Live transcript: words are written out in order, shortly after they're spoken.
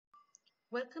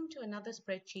Welcome to another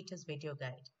Spreadsheeters video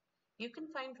guide. You can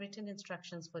find written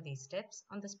instructions for these steps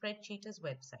on the Spreadsheeters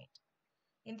website.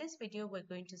 In this video, we're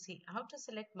going to see how to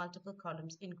select multiple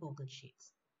columns in Google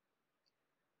Sheets.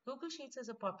 Google Sheets is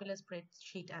a popular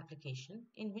spreadsheet application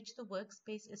in which the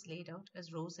workspace is laid out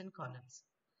as rows and columns.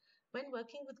 When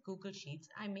working with Google Sheets,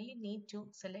 I may need to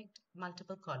select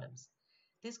multiple columns.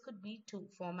 This could be to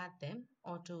format them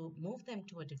or to move them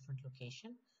to a different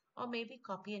location, or maybe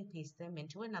copy and paste them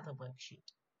into another worksheet.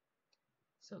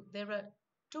 So there are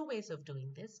two ways of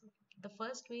doing this. The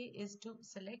first way is to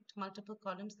select multiple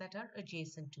columns that are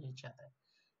adjacent to each other.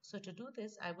 So to do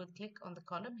this, I will click on the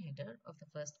column header of the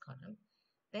first column,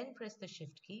 then press the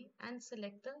Shift key and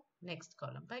select the next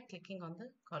column by clicking on the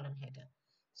column header.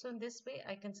 So in this way,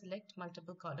 I can select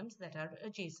multiple columns that are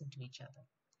adjacent to each other.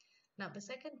 Now, the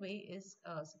second way is,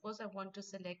 suppose I want to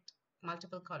select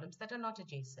multiple columns that are not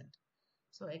adjacent.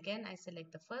 So again, I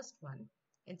select the first one.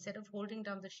 Instead of holding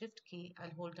down the Shift key,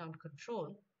 I'll hold down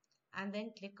Control and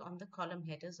then click on the column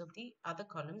headers of the other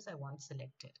columns I want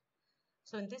selected.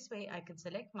 So in this way, I can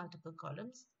select multiple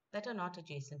columns that are not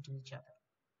adjacent to each other.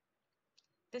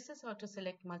 This is how to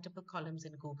select multiple columns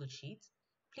in Google Sheets.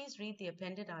 Please read the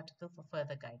appended article for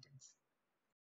further guidance.